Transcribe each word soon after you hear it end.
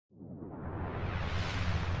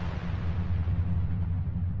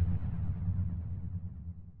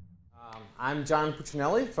I'm John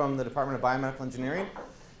Puccinelli from the Department of Biomedical Engineering,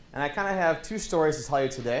 and I kind of have two stories to tell you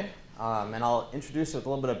today. And I'll introduce you with a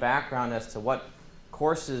little bit of background as to what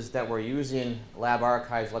courses that we're using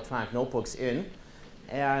LabArchives electronic notebooks in.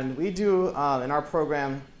 And we do, in our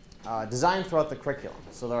program, design throughout the curriculum.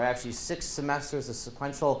 So there are actually 6 semesters of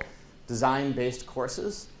sequential design-based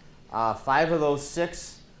courses. 5 of those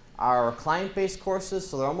 6 are client-based courses,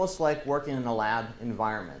 so they're almost like working in a lab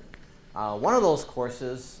environment. One of those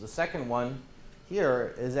courses, the second one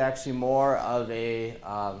here, is actually more of a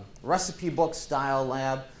recipe book style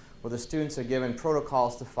lab where the students are given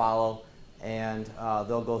protocols to follow, and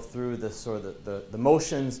they'll go through the sort of the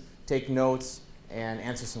motions, take notes, and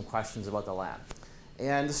answer some questions about the lab.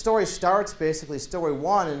 And the story starts basically story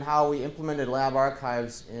 1 in how we implemented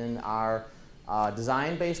LabArchives in our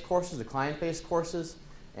design-based courses, the client-based courses.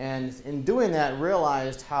 And in doing that,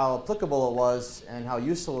 realized how applicable it was and how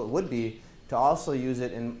useful it would be to also use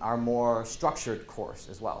it in our more structured course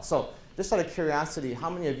as well. So just out of curiosity, how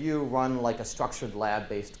many of you run like a structured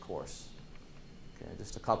lab-based course? Okay,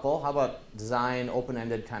 just a couple. How about design,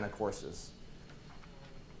 open-ended kind of courses?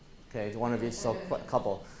 Okay, one of you, so a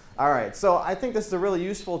couple. All right, so I think this is a really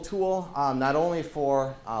useful tool, not only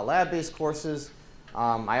for lab-based courses.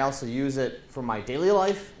 I also use it for my daily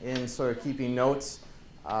life in sort of keeping notes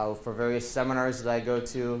for various seminars that I go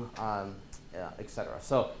to, etc.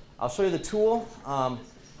 So I'll show you the tool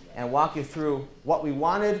and walk you through what we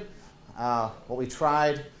wanted, what we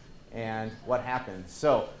tried, and what happened.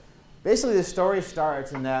 So basically the story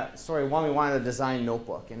starts in that story 1, we wanted a design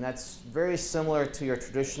notebook. And that's very similar to your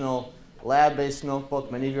traditional lab-based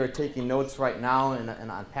notebook. Many of you are taking notes right now and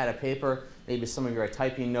on pad of paper. Maybe some of you are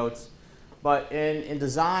typing notes. But in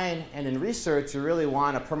design and in research, you really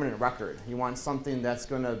want a permanent record. You want something that's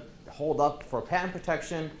going to hold up for patent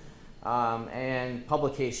protection and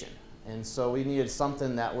publication. And so we needed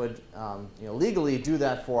something that would legally do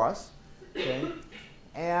that for us. Okay?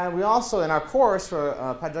 And we also, in our course, from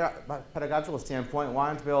a pedagogical standpoint,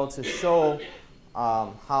 wanted to be able to show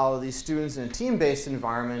how these students in a team-based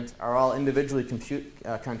environment are all individually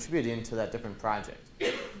contributing to that different project.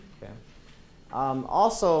 Okay?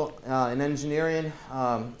 Also, in engineering,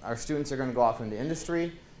 our students are going to go off into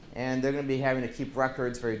industry, and they're going to be having to keep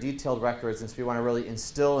records, very detailed records, and so we want to really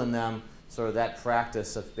instill in them sort of that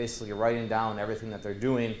practice of basically writing down everything that they're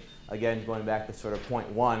doing, again, going back to sort of point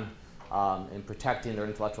 1, in protecting their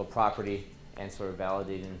intellectual property and sort of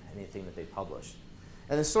validating anything that they publish.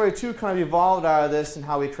 And then story 2 kind of evolved out of this and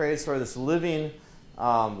how we created sort of this living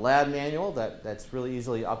lab manual that's really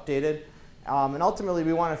easily updated. And ultimately,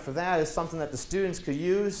 we wanted for that is something that the students could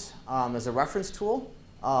use as a reference tool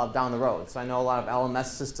down the road. So I know a lot of LMS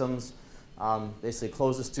systems basically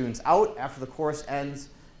close the students out after the course ends,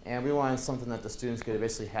 and we wanted something that the students could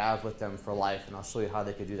basically have with them for life. And I'll show you how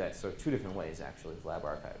they could do that. So 2 different ways, actually, with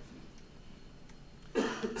LabArchives.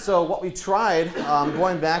 So what we tried,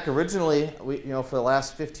 going back originally, for the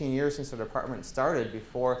last 15 years since the department started,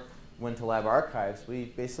 before we went to LabArchives, we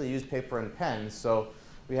basically used paper and pen. So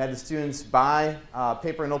we had the students buy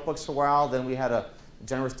paper and notebooks for a while. Then we had a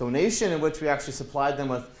generous donation in which we actually supplied them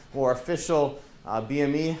with more official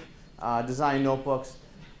BME design notebooks.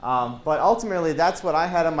 But ultimately, that's what I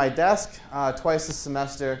had on my desk twice a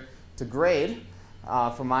semester to grade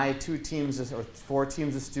for my 2 teams or 4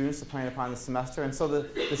 teams of students, depending upon the semester. And so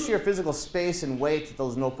the sheer physical space and weight that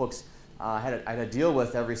those notebooks I had to deal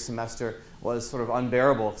with every semester was sort of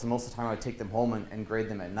unbearable, because most of the time I would take them home and grade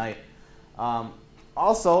them at night.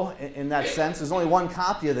 Also, in that sense, there's only 1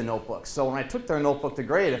 copy of the notebook. So when I took their notebook to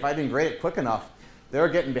grade, if I didn't grade it quick enough, they were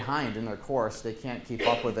getting behind in their course. They can't keep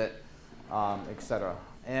up with it, etc.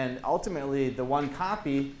 And ultimately, the 1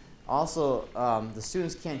 copy, also, the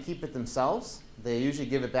students can't keep it themselves. They usually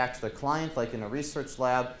give it back to the client, like in a research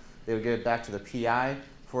lab. They would give it back to the PI,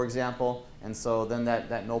 for example. And so then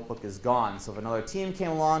that notebook is gone. So if another team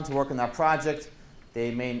came along to work on that project,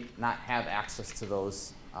 they may not have access to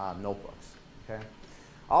those notebooks. Okay?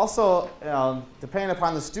 Also, depending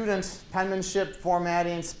upon the students, penmanship,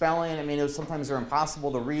 formatting, spelling, I mean, sometimes they're impossible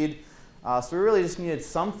to read. So we really just needed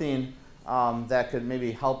something that could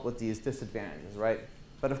maybe help with these disadvantages, right?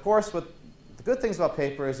 But of course, the good things about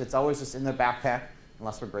paper is it's always just in their backpack,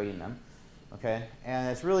 unless we're grading them, okay? And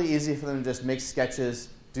it's really easy for them to just make sketches,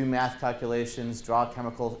 do math calculations, draw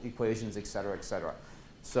chemical equations, et cetera, et cetera.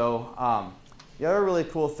 So the other really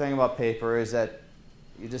cool thing about paper is that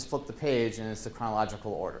you just flip the page and it's the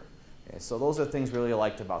chronological order. Okay, so those are things we really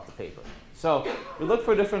liked about the paper. So we look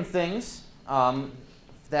for different things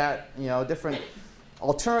different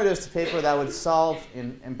alternatives to paper that would solve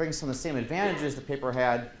and bring some of the same advantages the paper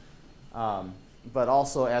had but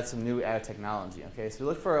also add some new added technology. Okay, so we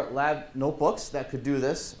look for lab notebooks that could do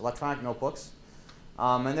this, electronic notebooks.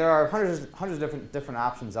 And there are hundreds of different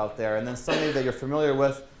options out there. And then something that you're familiar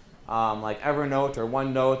with, like Evernote or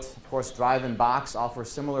OneNote. Of course, Drive and Box offer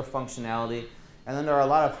similar functionality. And then there are a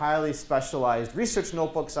lot of highly specialized research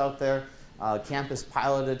notebooks out there. Campus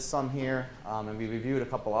piloted some here, and we reviewed a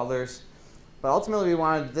couple others. But ultimately, we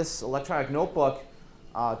wanted this electronic notebook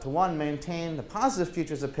to, one, maintain the positive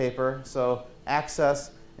features of paper, so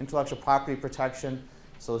access, intellectual property protection,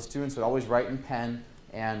 so the students would always write in pen,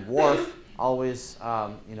 and WARF always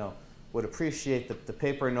would appreciate the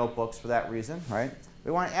paper notebooks for that reason, right?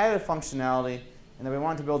 We want added functionality, and then we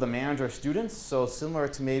wanted to be able to manage our students, so similar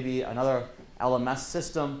to maybe another LMS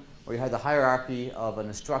system where you had the hierarchy of an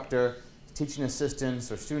instructor, teaching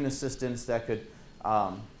assistants, or student assistants that could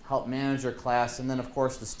help manage your class, and then of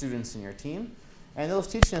course the students in your team. And those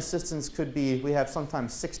teaching assistants could be, we have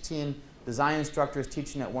sometimes 16 design instructors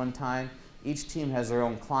teaching at one time. Each team has their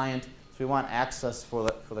own client, so we want access for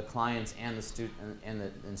the clients and the student and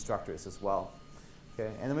the instructors as well.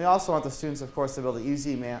 Okay? And then we also want the students, of course, to be able to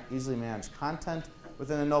easily manage content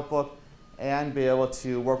within a notebook and be able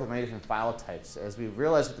to work with many different file types. As we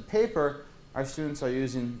realize with the paper, our students are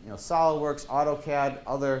using SolidWorks, AutoCAD,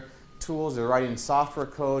 other tools. They're writing software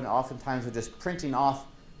code, and oftentimes they're just printing off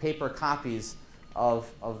paper copies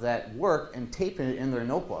of that work and taping it in their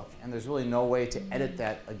notebook. And there's really no way to edit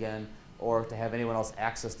that again or to have anyone else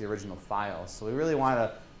access the original files. So we really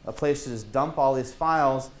want a place to just dump all these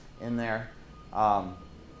files in there.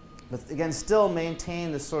 But again, still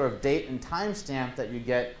maintain the sort of date and time stamp that you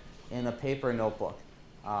get in a paper notebook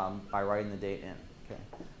by writing the date in. Okay.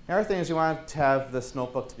 The other thing is we want to have this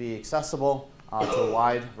notebook to be accessible to a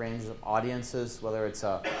wide range of audiences, whether it's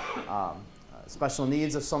special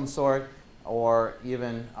needs of some sort or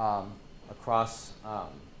even across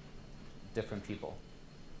different people.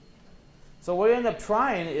 So what we end up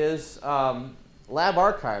trying is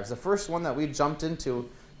LabArchives, the first one that we jumped into.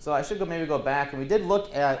 So I should maybe go back, and we did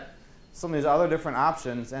look at some of these other different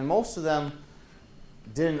options, and most of them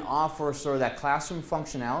didn't offer sort of that classroom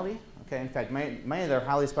functionality. Okay, in fact, many of their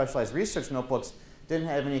highly specialized research notebooks didn't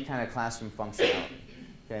have any kind of classroom functionality.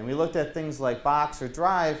 Okay, and we looked at things like Box or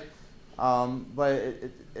Drive, but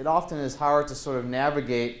it often is hard to sort of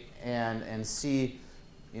navigate and see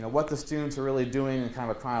what the students are really doing in kind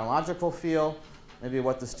of a chronological feel, maybe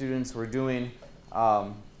what the students were doing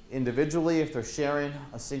individually if they're sharing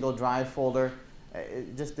a single Drive folder.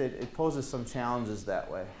 It poses some challenges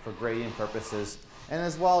that way for grading purposes, and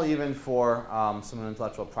as well even for some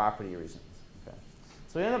intellectual property reasons. Okay.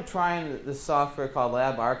 So we ended up trying this software called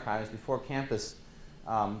LabArchives before campus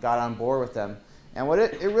got on board with them. And what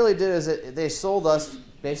it really did is they sold us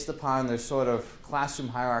based upon their sort of classroom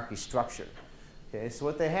hierarchy structure. Okay, so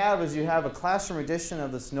what they have is you have a classroom edition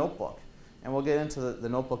of this notebook, and we'll get into the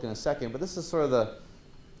notebook in a second, but this is sort of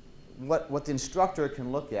what the instructor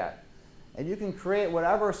can look at. And you can create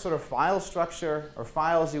whatever sort of file structure or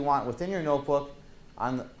files you want within your notebook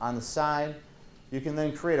on the side. You can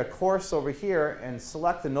then create a course over here and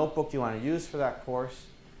select the notebook you want to use for that course.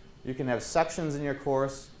 You can have sections in your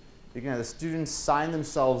course. You can have the students sign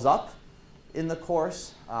themselves up in the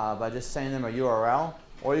course by just sending them a URL,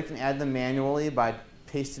 or you can add them manually by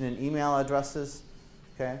pasting in email addresses.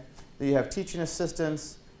 Okay? Then you have teaching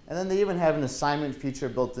assistants, and then they even have an assignment feature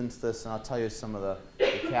built into this, and I'll tell you some of the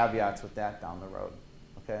caveats with that down the road.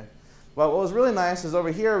 Okay? Well, what was really nice is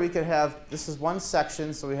over here we could have, this is one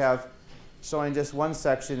section, so we have showing just one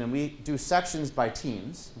section, and we do sections by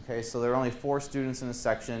teams. Okay? So there are only 4 students in a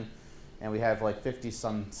section, and we have like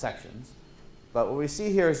 50-some sections. But what we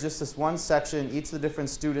see here is just this one section, each of the different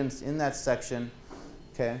students in that section,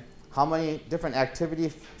 okay, how many different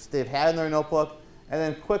activities they've had in their notebook, and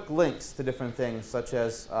then quick links to different things, such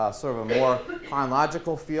as sort of a more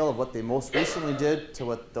chronological feel of what they most recently did to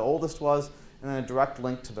what the oldest was, and then a direct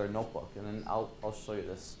link to their notebook. And then I'll show you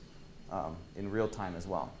this in real time as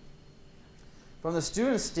well. From the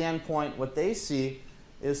student's standpoint, what they see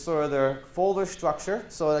is sort of their folder structure.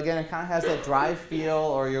 So again, it kind of has that Drive feel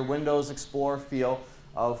or your Windows Explorer feel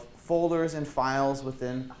of folders and files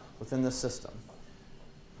within the system.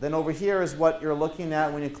 Then over here is what you're looking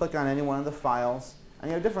at when you click on any one of the files. And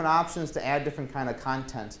you have different options to add different kind of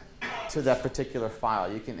content to that particular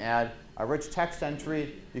file. You can add a rich text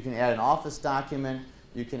entry. You can add an Office document.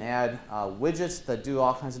 You can add widgets that do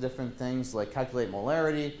all kinds of different things, like calculate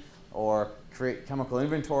molarity or create chemical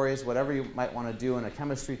inventories, whatever you might want to do in a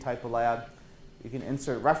chemistry type of lab. You can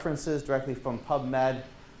insert references directly from PubMed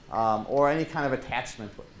or any kind of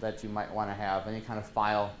attachment that you might want to have, any kind of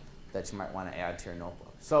file that you might want to add to your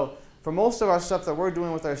notebook. So For most of our stuff that we're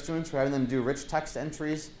doing with our students, we're having them do rich text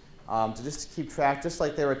entries to just keep track, just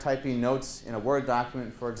like they were typing notes in a Word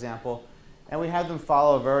document, for example. And we have them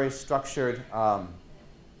follow a very structured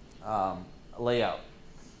layout.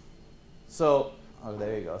 So, oh,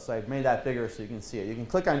 there you go. So I've made that bigger so you can see it. You can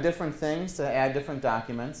click on different things to add different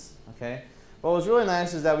documents. Okay. What was really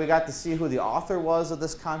nice is that we got to see who the author was of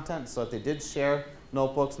this content. So if they did share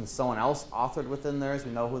notebooks and someone else authored within theirs,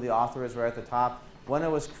 we know who the author is right at the top, when it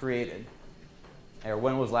was created, or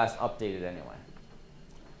when it was last updated anyway.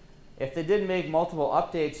 If they did make multiple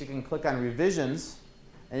updates, you can click on revisions,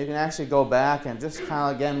 and you can actually go back and just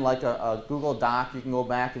kind of, again, like a Google Doc, you can go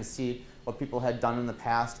back and see what people had done in the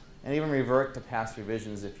past, and even revert to past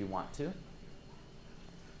revisions if you want to.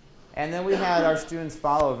 And then we had our students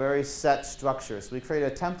follow a very set structure. So we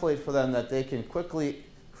created a template for them that they can quickly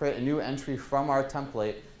create a new entry from our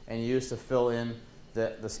template and use to fill in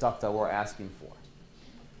the stuff that we're asking for.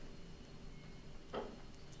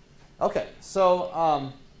 Okay,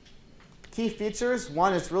 so key features.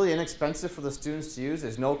 One, it's really inexpensive for the students to use.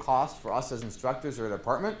 There's no cost for us as instructors or a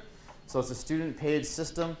department. So it's a student-paid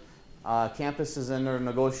system. Campus is under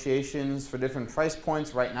negotiations for different price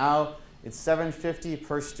points. Right now, it's $750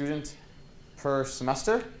 per student per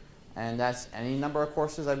semester, and that's any number of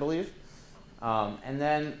courses, I believe. And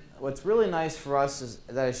then what's really nice for us is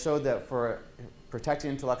that I showed that for protecting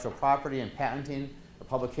intellectual property and patenting the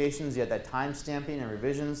publications, you had that time stamping and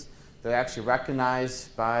revisions. They're actually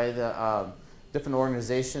recognized by the different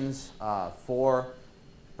organizations for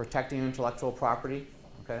protecting intellectual property.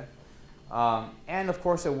 Okay? And of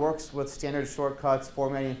course, it works with standard shortcuts,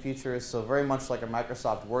 formatting features, so very much like a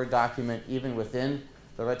Microsoft Word document, even within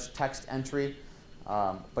the rich text entry.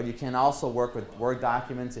 But you can also work with Word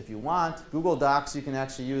documents if you want. Google Docs you can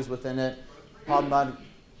actually use within it, PubMed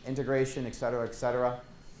integration, et cetera, et cetera.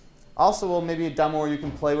 Also, we'll maybe a demo where you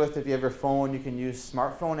can play with. If you have your phone, you can use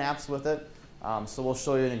smartphone apps with it. So we'll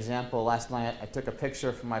show you an example. Last night, I took a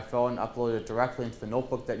picture from my phone, uploaded it directly into the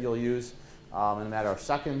notebook that you'll use in a matter of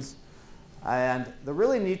seconds. And the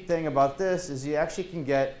really neat thing about this is you actually can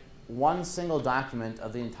get one single document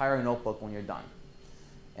of the entire notebook when you're done.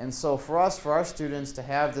 And so for us, for our students to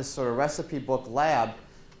have this sort of recipe book lab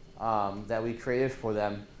that we created for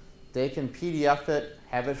them, they can PDF it,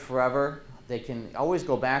 have it forever. They can always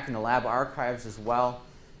go back into LabArchives as well.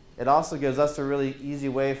 It also gives us a really easy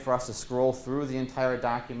way for us to scroll through the entire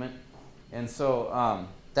document. And so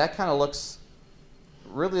that kind of looks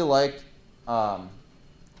really like a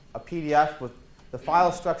PDF with the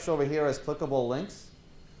file structure over here as clickable links.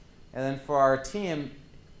 And then for our team,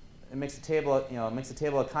 it makes a table, it makes a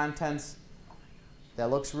table of contents that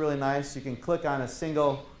looks really nice. You can click on a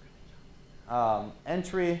single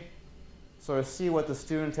entry, sort of see what the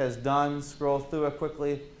student has done, scroll through it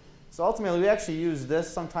quickly. So ultimately, we actually use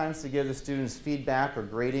this sometimes to give the students feedback or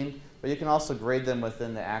grading, but you can also grade them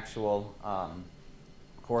within the actual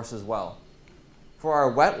course as well. For our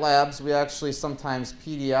wet labs, we actually sometimes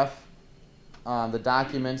PDF the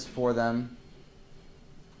documents for them.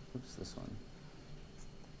 Oops, this one.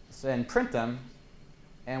 And print them.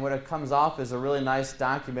 And what it comes off is a really nice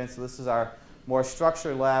document. So this is our more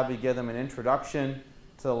structured lab. We give them an introduction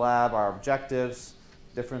to the lab, our objectives,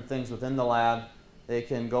 different things within the lab. They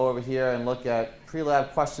can go over here and look at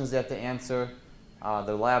pre-lab questions they have to answer,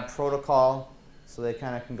 the lab protocol. So they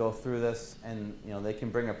kind of can go through this, and they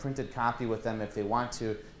can bring a printed copy with them if they want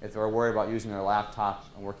to, if they're worried about using their laptop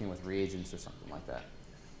and working with reagents or something like that.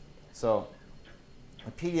 So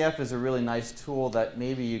a PDF is a really nice tool that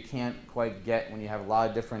maybe you can't quite get when you have a lot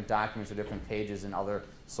of different documents or different pages in other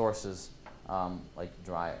sources like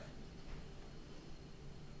Drive.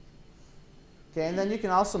 Okay, and then you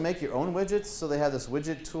can also make your own widgets. So they have this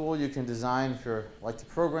widget tool you can design if you're like to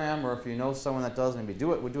program, or if you know someone that does, maybe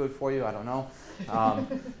would do it for you, I don't know.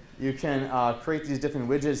 You can create these different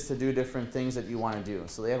widgets to do different things that you want to do.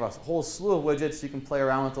 So they have a whole slew of widgets. You can play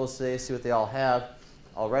around with those today, see what they all have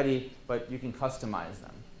already, but you can customize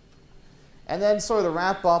them. And then sort of to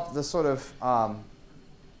wrap up the sort of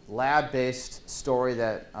lab-based story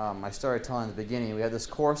that I started telling at the beginning, we have this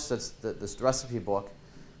course that's this recipe book.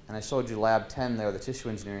 And I showed you Lab 10 there, the tissue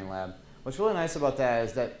engineering lab. What's really nice about that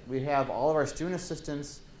is that we have all of our student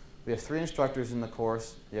assistants, we have 3 instructors in the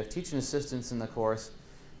course, we have teaching assistants in the course,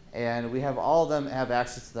 and we have all of them have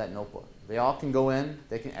access to that notebook. They all can go in,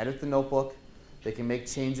 they can edit the notebook, they can make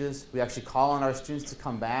changes. We actually call on our students to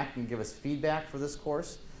come back and give us feedback for this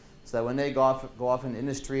course, so that when they go off in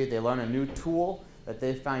industry, they learn a new tool that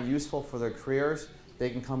they find useful for their careers. They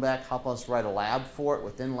can come back, help us write a lab for it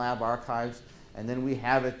within LabArchives. And then we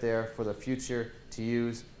have it there for the future to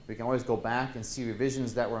use. We can always go back and see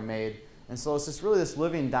revisions that were made. And so it's just really this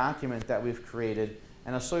living document that we've created,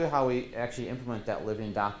 and I'll show you how we actually implement that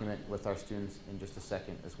living document with our students in just a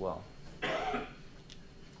second as well.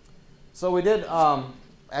 So we did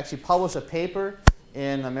actually publish a paper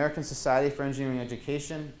in American Society for Engineering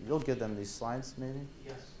Education. You'll give them these slides, maybe?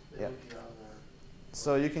 Yes. Yeah.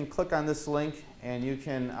 So you can click on this link, and you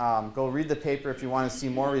can go read the paper if you want to see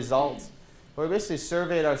more results. But we basically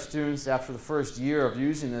surveyed our students after the first year of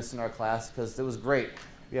using this in our class because it was great.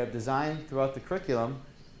 We have design throughout the curriculum.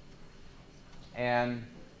 And,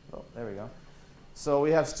 oh, there we go. So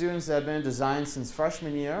we have students that have been in design since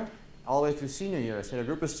freshman year all the way through senior year. So we had a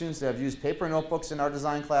group of students that have used paper notebooks in our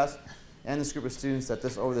design class, and this group of students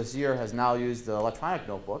that over this year has now used the electronic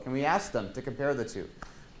notebook. And we asked them to compare the two.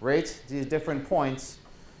 Rate these different points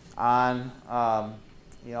on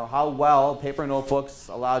how well paper notebooks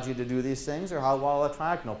allowed you to do these things, or how well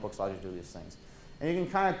electronic notebooks allowed you to do these things. And you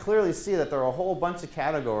can kind of clearly see that there are a whole bunch of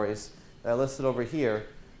categories that are listed over here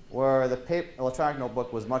where the electronic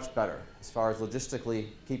notebook was much better as far as logistically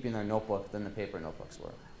keeping their notebook than the paper notebooks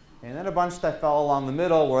were. And then a bunch that fell along the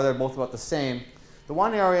middle where they're both about the same. The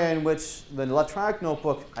one area in which the electronic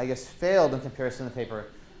notebook, I guess, failed in comparison to paper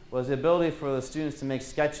was the ability for the students to make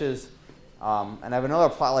sketches. And I have another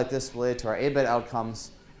plot like this related to our ABET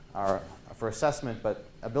outcomes for assessment, but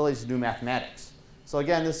ability to do mathematics. So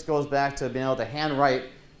again, this goes back to being able to handwrite,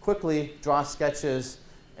 quickly draw sketches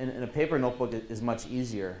in a paper notebook is much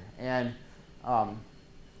easier. And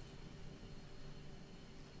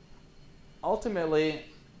ultimately,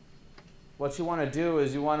 what you want to do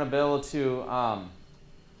is you want to be able to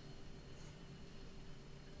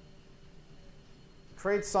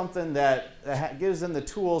create something that gives them the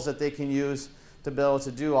tools that they can use to be able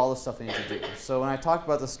to do all the stuff they need to do. So when I talked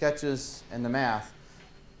about the sketches and the math,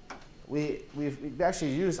 we've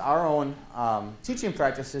actually used our own teaching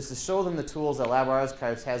practices to show them the tools that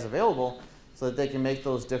LabArchives has available so that they can make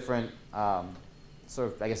those different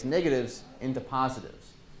sort of, I guess, negatives into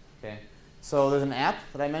positives. Okay? So there's an app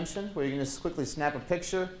that I mentioned where you can just quickly snap a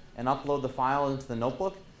picture and upload the file into the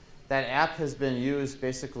notebook. That app has been used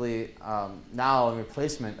basically now in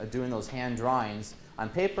replacement of doing those hand drawings on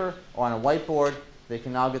paper or on a whiteboard. They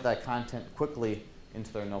can now get that content quickly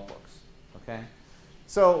into their notebooks. Okay?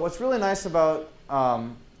 So what's really nice about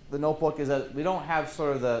the notebook is that we don't have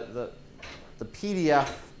sort of the PDF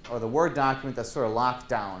or the Word document that's sort of locked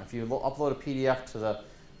down. If you upload a PDF to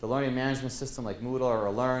the learning management system like Moodle or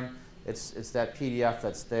Learn, it's that PDF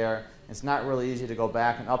that's there. It's not really easy to go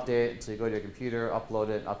back and update it until you go to your computer, upload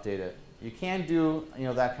it, update it. You can do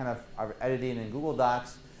that kind of editing in Google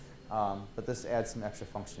Docs, but this adds some extra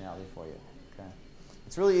functionality for you. Okay?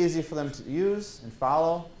 It's really easy for them to use and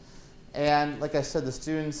follow. And like I said, the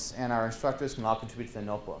students and our instructors can all contribute to the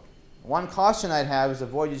notebook. One caution I'd have is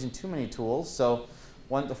avoid using too many tools. So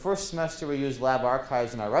the first semester we used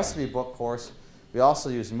LabArchives in our recipe book course. We also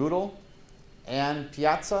used Moodle and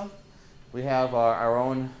Piazza. We have our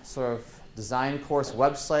own sort of design course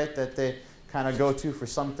website that they kind of go to for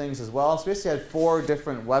some things as well. So we basically had 4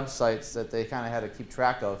 different websites that they kind of had to keep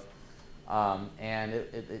track of, and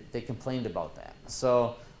they complained about that.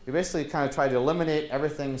 So we basically kind of tried to eliminate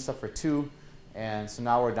everything except for 2, and so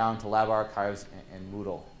now we're down to LabArchives and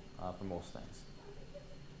Moodle for most things.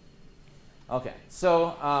 Okay,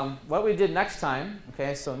 so what we did next time,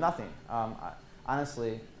 okay, so nothing.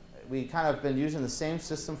 Honestly, we kind of been using the same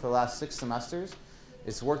system for the last 6 semesters.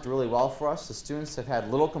 It's worked really well for us. The students have had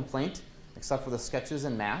little complaint except for the sketches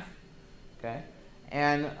and math, okay,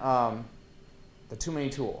 and the too many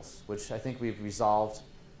tools, which I think we've resolved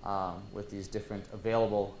with these different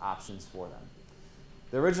available options for them.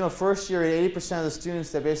 The original first year, 80% of the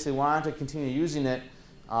students that basically wanted to continue using it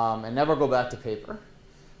and never go back to paper.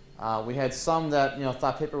 We had some that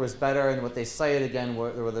thought paper was better, and what they cited again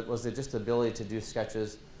was just the ability to do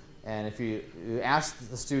sketches. And if you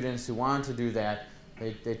asked the students who wanted to do that,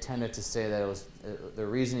 they tended to say that it was the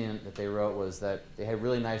reasoning that they wrote was that they had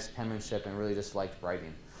really nice penmanship and really just liked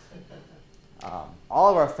writing.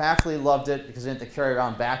 All of our faculty loved it because they didn't have to carry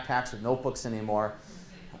around backpacks with notebooks anymore.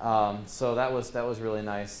 So that was really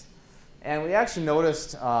nice. And we actually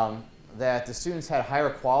noticed that the students had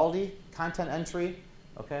higher quality content entry,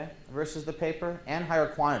 okay, versus the paper, and higher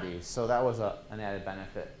quantity. So that was an added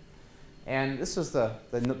benefit. And this was the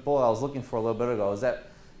bullet I was looking for a little bit ago, is that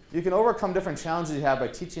you can overcome different challenges you have by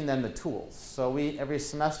teaching them the tools. So every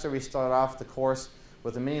semester we start off the course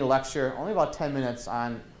with a mini lecture, only about 10 minutes,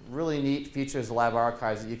 on really neat features of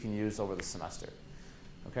LabArchives that you can use over the semester.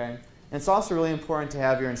 Okay? And it's also really important to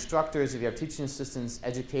have your instructors, if you have teaching assistants,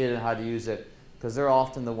 educated on how to use it, because they're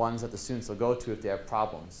often the ones that the students will go to if they have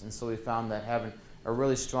problems. And so we found that having a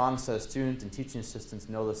really strong set of students and teaching assistants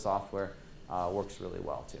know the software works really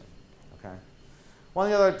well too. Okay.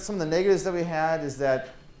 Some of the negatives that we had is that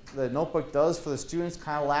the notebook does, for the students,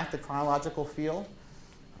 kind of lack the chronological feel.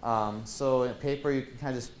 So in paper, you can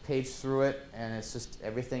kind of just page through it, and it's just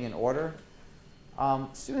everything in order.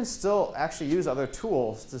 Students still actually use other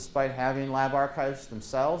tools despite having LabArchives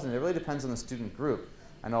themselves, and it really depends on the student group.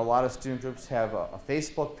 I know a lot of student groups have a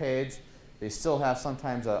Facebook page. They still have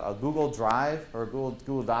sometimes a Google Drive or a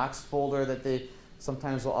Google Docs folder that they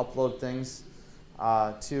sometimes will upload things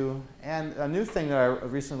to. And a new thing that I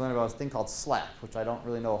recently learned about is a thing called Slack, which I don't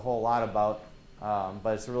really know a whole lot about,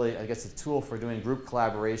 but it's really, I guess, a tool for doing group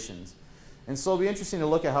collaborations. And so it'll be interesting to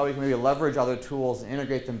look at how we can maybe leverage other tools and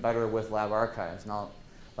integrate them better with LabArchives. Now,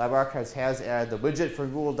 LabArchives has added the widget for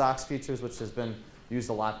Google Docs features, which has been used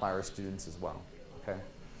a lot by our students as well. Okay.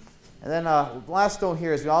 And then the last note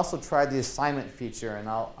here is we also tried the assignment feature, and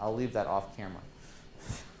I'll leave that off camera.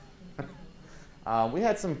 We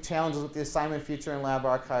had some challenges with the assignment feature in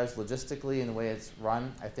LabArchives logistically in the way it's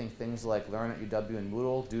run. I think things like Learn at UW and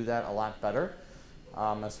Moodle do that a lot better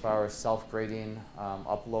as far as self-grading,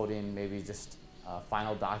 uploading, maybe just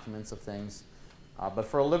final documents of things. But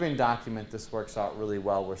for a living document, this works out really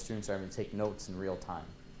well where students are able to take notes in real time.